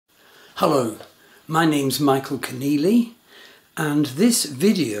Hello, my name's Michael Conneely, and this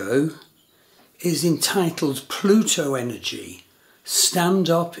video is entitled Pluto Energy,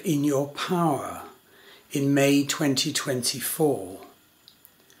 Stand Up in Your Power in May 2024.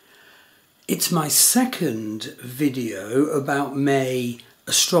 It's my second video about May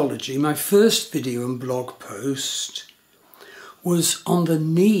astrology. My first video and blog post was on the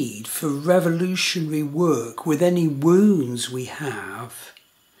need for revolutionary work with any wounds we have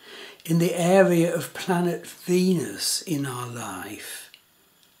in the area of planet Venus in our life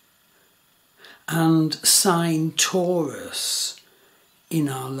and sign Taurus in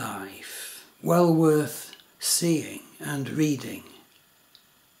our life. Well worth seeing and reading.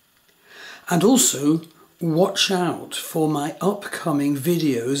 And also watch out for my upcoming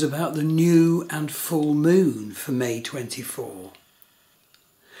videos about the new and full moon for May 24.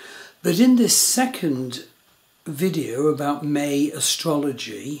 But in this second video about May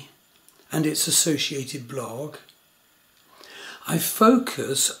astrology and its associated blog, I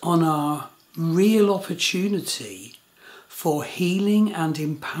focus on our real opportunity for healing and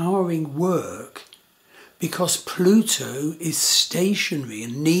empowering work because Pluto is stationary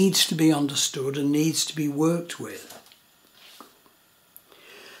and needs to be understood and needs to be worked with.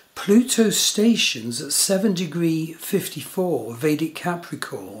 Pluto stations at 7°54 Vedic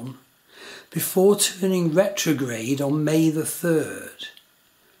Capricorn before turning retrograde on May the 3rd.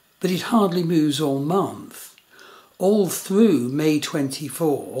 But it hardly moves all month. All through May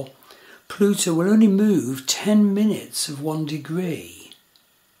 24, Pluto will only move 10 minutes of 1 degree.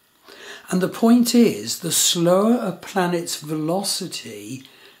 And the point is, the slower a planet's velocity,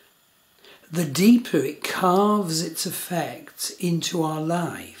 the deeper it carves its effects into our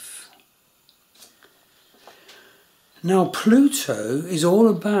life. Now, Pluto is all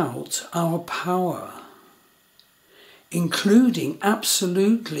about our power, including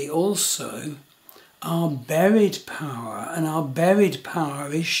absolutely also our buried power and our buried power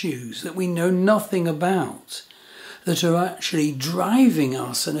issues that we know nothing about, that are actually driving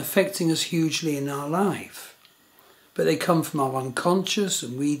us and affecting us hugely in our life. But they come from our unconscious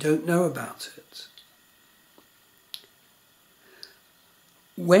and we don't know about it.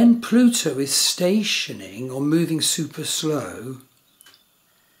 When Pluto is stationing or moving super slow,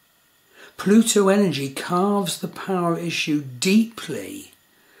 Pluto energy carves the power issue deeply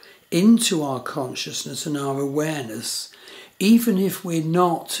into our consciousness and our awareness, even if we're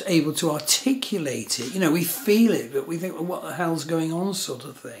not able to articulate it. You know, we feel it, but we think, well, what the hell's going on, sort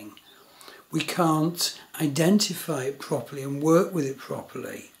of thing. We can't identify it properly and work with it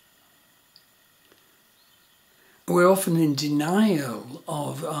properly. We're often in denial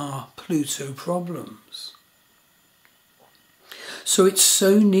of our Pluto problems. So it's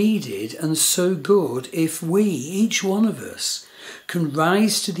so needed and so good if we, each one of us, can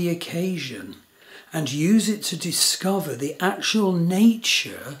rise to the occasion and use it to discover the actual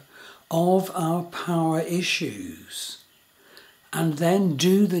nature of our power issues and then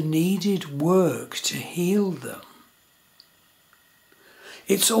do the needed work to heal them.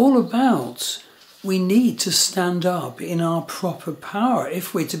 It's all about, we need to stand up in our proper power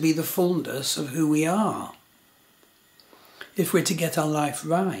if we're to be the fullness of who we are. If we're to get our life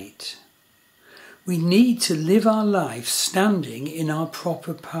right, we need to live our life standing in our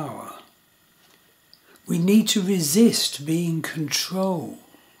proper power. We need to resist being controlled.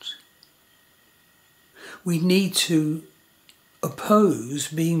 We need to oppose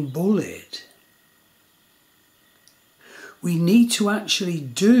being bullied. We need to actually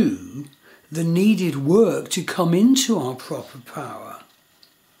do the needed work to come into our proper power.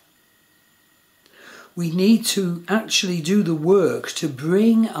 We need to actually do the work to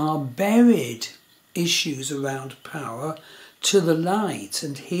bring our buried issues around power to the light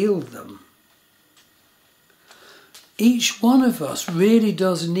and heal them. Each one of us really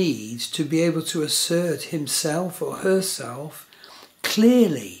does need to be able to assert himself or herself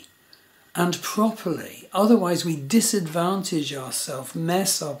clearly and properly. Otherwise we disadvantage ourselves,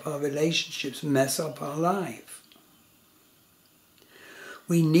 mess up our relationships, mess up our life.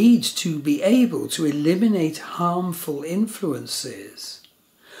 We need to be able to eliminate harmful influences,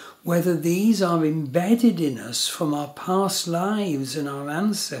 whether these are embedded in us from our past lives and our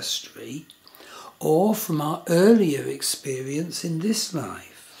ancestry, or from our earlier experience in this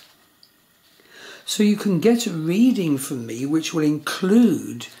life. So you can get a reading from me which will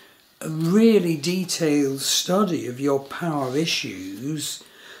include a really detailed study of your power issues.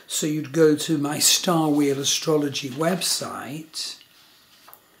 So you'd go to my Star Wheel Astrology website,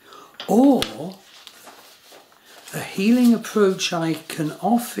 or a healing approach I can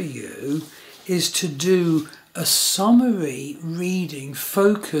offer you is to do a summary reading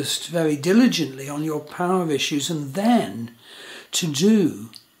focused very diligently on your power issues, and then to do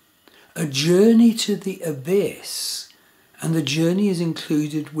a journey to the abyss. And the journey is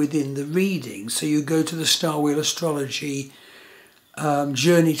included within the reading. So you go to the Star Wheel Astrology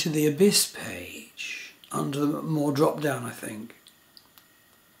Journey to the Abyss page, under the more drop down, I think.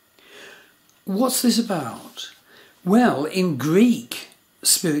 What's this about? Well, in Greek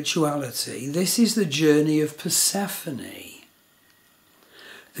spirituality, this is the journey of Persephone.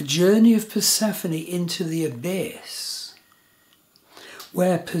 The journey of Persephone into the abyss,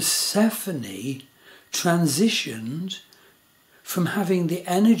 where Persephone transitioned from having the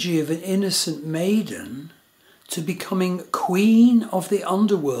energy of an innocent maiden to becoming queen of the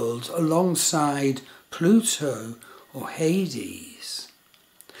underworld alongside Pluto or Hades,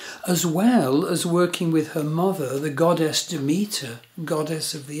 as well as working with her mother, the goddess Demeter,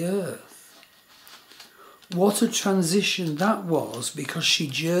 goddess of the earth. What a transition that was, because she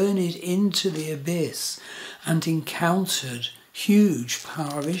journeyed into the abyss and encountered huge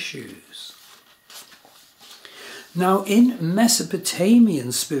power issues. Now, in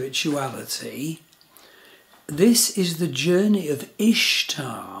Mesopotamian spirituality, this is the journey of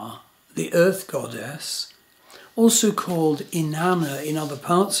Ishtar, the earth goddess, also called Inanna in other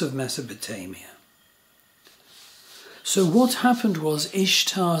parts of Mesopotamia. So what happened was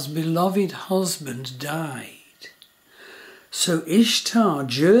Ishtar's beloved husband died. So Ishtar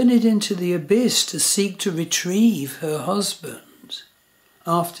journeyed into the abyss to seek to retrieve her husband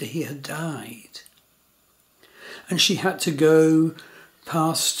after he had died. And she had to go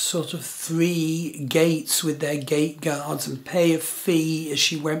past sort of 3 gates with their gate guards and pay a fee as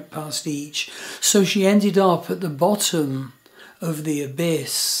she went past each. So she ended up at the bottom of the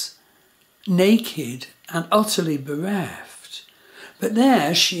abyss, naked and utterly bereft. But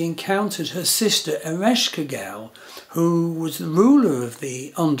there she encountered her sister Ereshkigal, who was the ruler of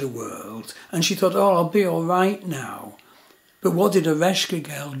the underworld, and she thought, oh, I'll be all right now. But what did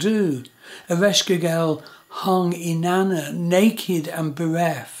Ereshkigal do? Ereshkigal hung Inanna naked and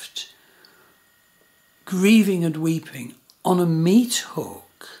bereft, grieving and weeping, on a meat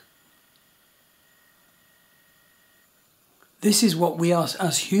hook. This is what we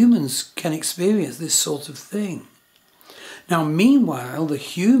as humans can experience, this sort of thing. Now, meanwhile, the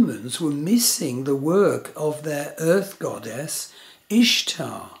humans were missing the work of their earth goddess,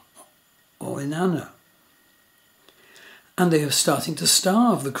 Ishtar, or Inanna. And they were starting to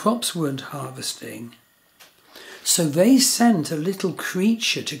starve. The crops weren't harvesting. So they sent a little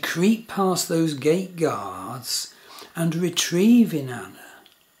creature to creep past those gate guards and retrieve Inanna.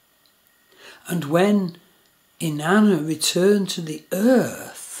 And when Inanna returned to the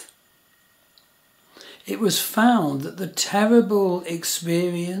earth, it was found that the terrible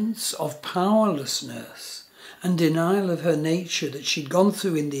experience of powerlessness and denial of her nature that she'd gone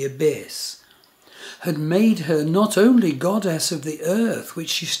through in the abyss had made her not only goddess of the earth, which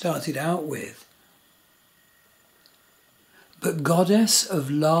she started out with, but goddess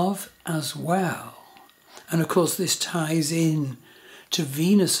of love as well. And of course this ties in to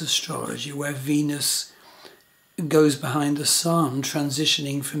Venus astrology, where Venus goes behind the sun,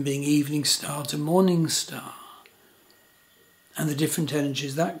 transitioning from being evening star to morning star, and the different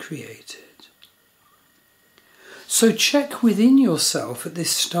energies that created. So check within yourself at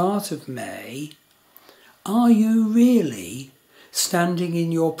this start of May, are you really standing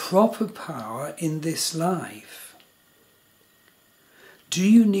in your proper power in this life? Do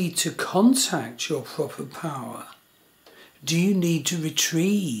you need to contact your proper power? Do you need to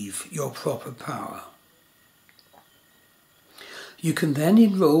retrieve your proper power? You can then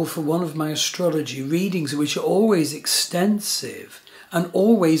enroll for one of my astrology readings, which are always extensive and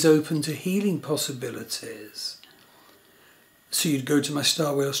always open to healing possibilities. So you'd go to my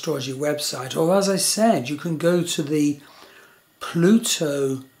Star Wheel Astrology website, or as I said, you can go to the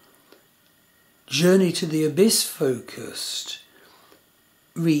Pluto Journey to the Abyss focused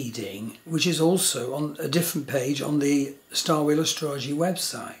reading, which is also on a different page on the Star Wheel Astrology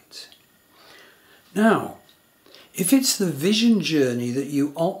website. Now, if it's the vision journey that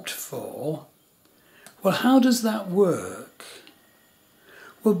you opt for, well, how does that work?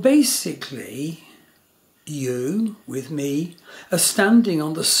 Well, basically, you, with me, are standing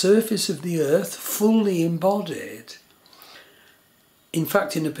on the surface of the earth, fully embodied, in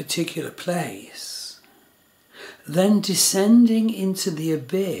fact, in a particular place, then descending into the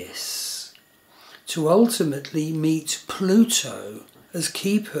abyss to ultimately meet Pluto as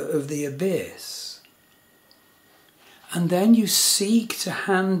keeper of the abyss. And then you seek to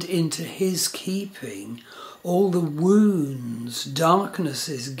hand into his keeping all the wounds,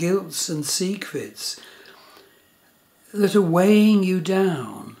 darknesses, guilts and secrets that are weighing you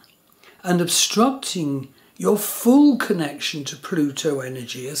down and obstructing your full connection to Pluto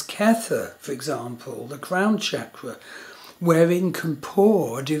energy, as Kether, for example, the crown chakra, wherein can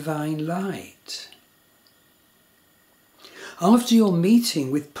pour divine light. After your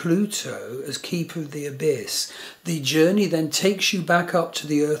meeting with Pluto as keeper of the abyss, the journey then takes you back up to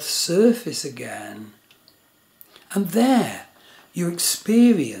the Earth's surface again. And there you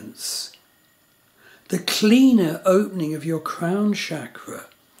experience the cleaner opening of your crown chakra,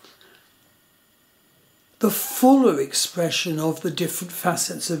 the fuller expression of the different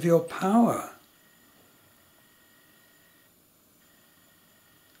facets of your power.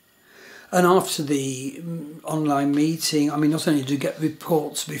 And after the online meeting, not only do you get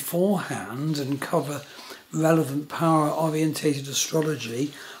reports beforehand and cover relevant power-orientated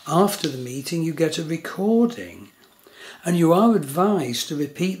astrology, after the meeting you get a recording. And you are advised to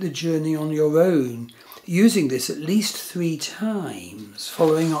repeat the journey on your own, using this at least 3 times,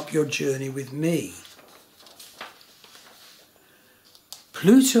 following up your journey with me.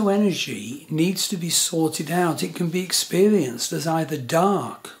 Pluto energy needs to be sorted out. It can be experienced as either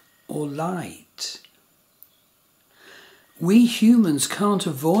dark or light. We humans can't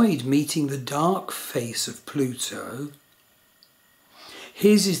avoid meeting the dark face of Pluto.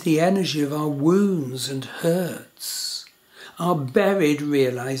 His is the energy of our wounds and hurts, our buried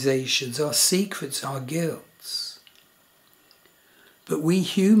realizations, our secrets, our guilts. But we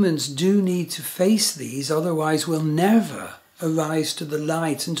humans do need to face these, otherwise we'll never arise to the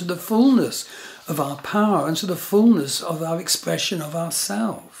light and to the fullness of our power and to the fullness of our expression of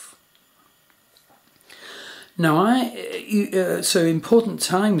ourself. Now, so important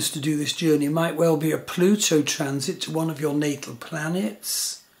times to do this journey might well be a Pluto transit to one of your natal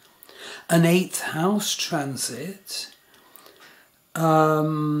planets, an 8th house transit,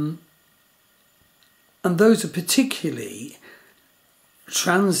 and those are particularly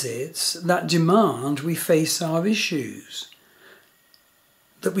transits that demand we face our issues,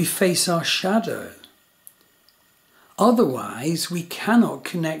 that we face our shadow. Otherwise, we cannot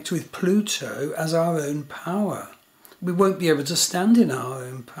connect with Pluto as our own power. We won't be able to stand in our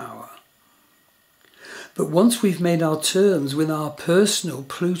own power. But once we've made our terms with our personal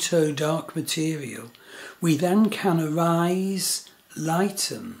Pluto dark material, we then can arise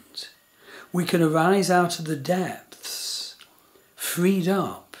lightened. We can arise out of the depths, freed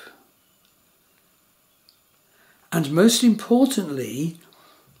up. And most importantly,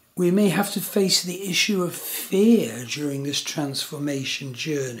 we may have to face the issue of fear during this transformation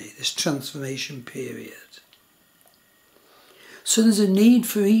journey, this transformation period. So there's a need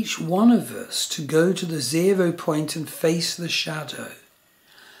for each one of us to go to the 0 point and face the shadow,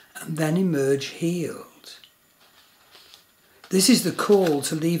 and then emerge healed. This is the call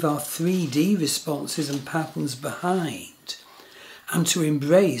to leave our 3D responses and patterns behind, and to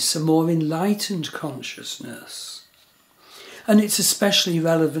embrace a more enlightened consciousness. And it's especially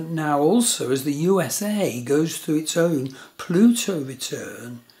relevant now also as the USA goes through its own Pluto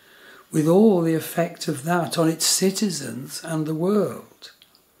return, with all the effect of that on its citizens and the world.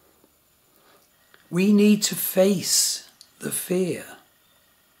 We need to face the fear.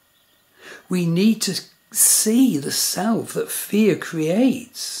 We need to see the self that fear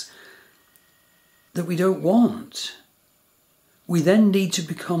creates, that we don't want. We then need to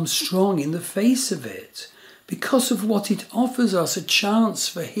become strong in the face of it, because of what it offers us, a chance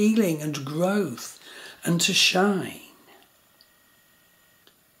for healing and growth and to shine.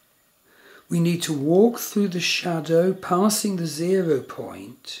 We need to walk through the shadow, passing the 0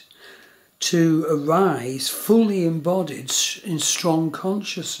 point, to arise fully embodied in strong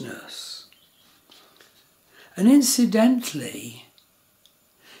consciousness. And incidentally,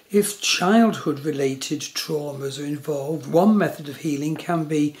 if childhood-related traumas are involved, one method of healing can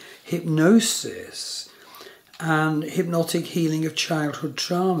be hypnosis and hypnotic healing of childhood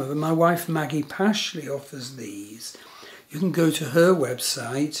trauma. And my wife Maggie Pashley offers these. You can go to her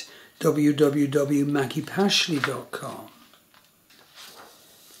website, www.maggiepashley.com.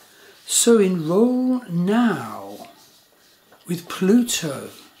 So enroll now with Pluto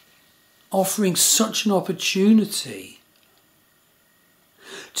offering such an opportunity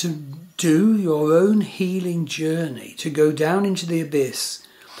to do your own healing journey, to go down into the abyss,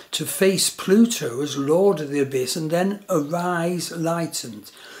 to face Pluto as Lord of the Abyss, and then arise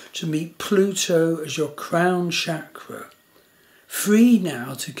lightened, to meet Pluto as your crown chakra, free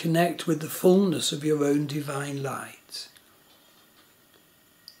now to connect with the fullness of your own divine light.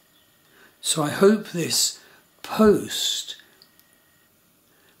 So I hope this post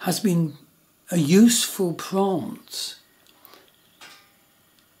has been a useful prompt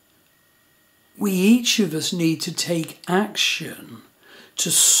we each of us need to take action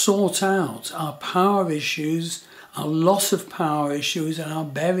to sort out our power issues, our loss of power issues, and our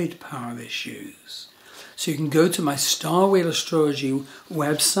buried power issues. So you can go to my Star Wheel Astrology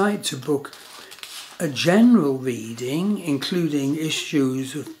website to book a general reading, including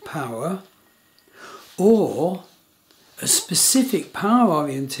issues of power, or a specific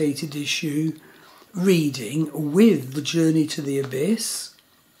power-orientated issue reading with the Journey to the Abyss.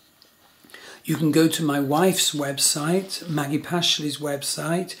 You can go to my wife's website, Maggie Pashley's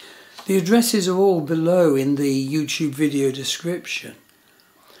website. The addresses are all below in the YouTube video description.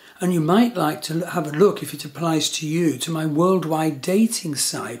 And you might like to have a look, if it applies to you, to my worldwide dating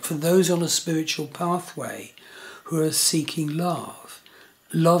site for those on a spiritual pathway who are seeking love,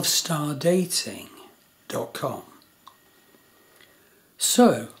 lovestardating.com.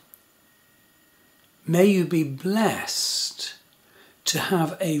 So, may you be blessed to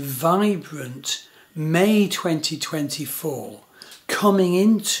have a vibrant May 2024 coming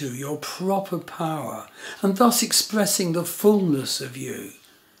into your proper power and thus expressing the fullness of you.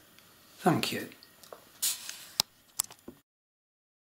 Thank you.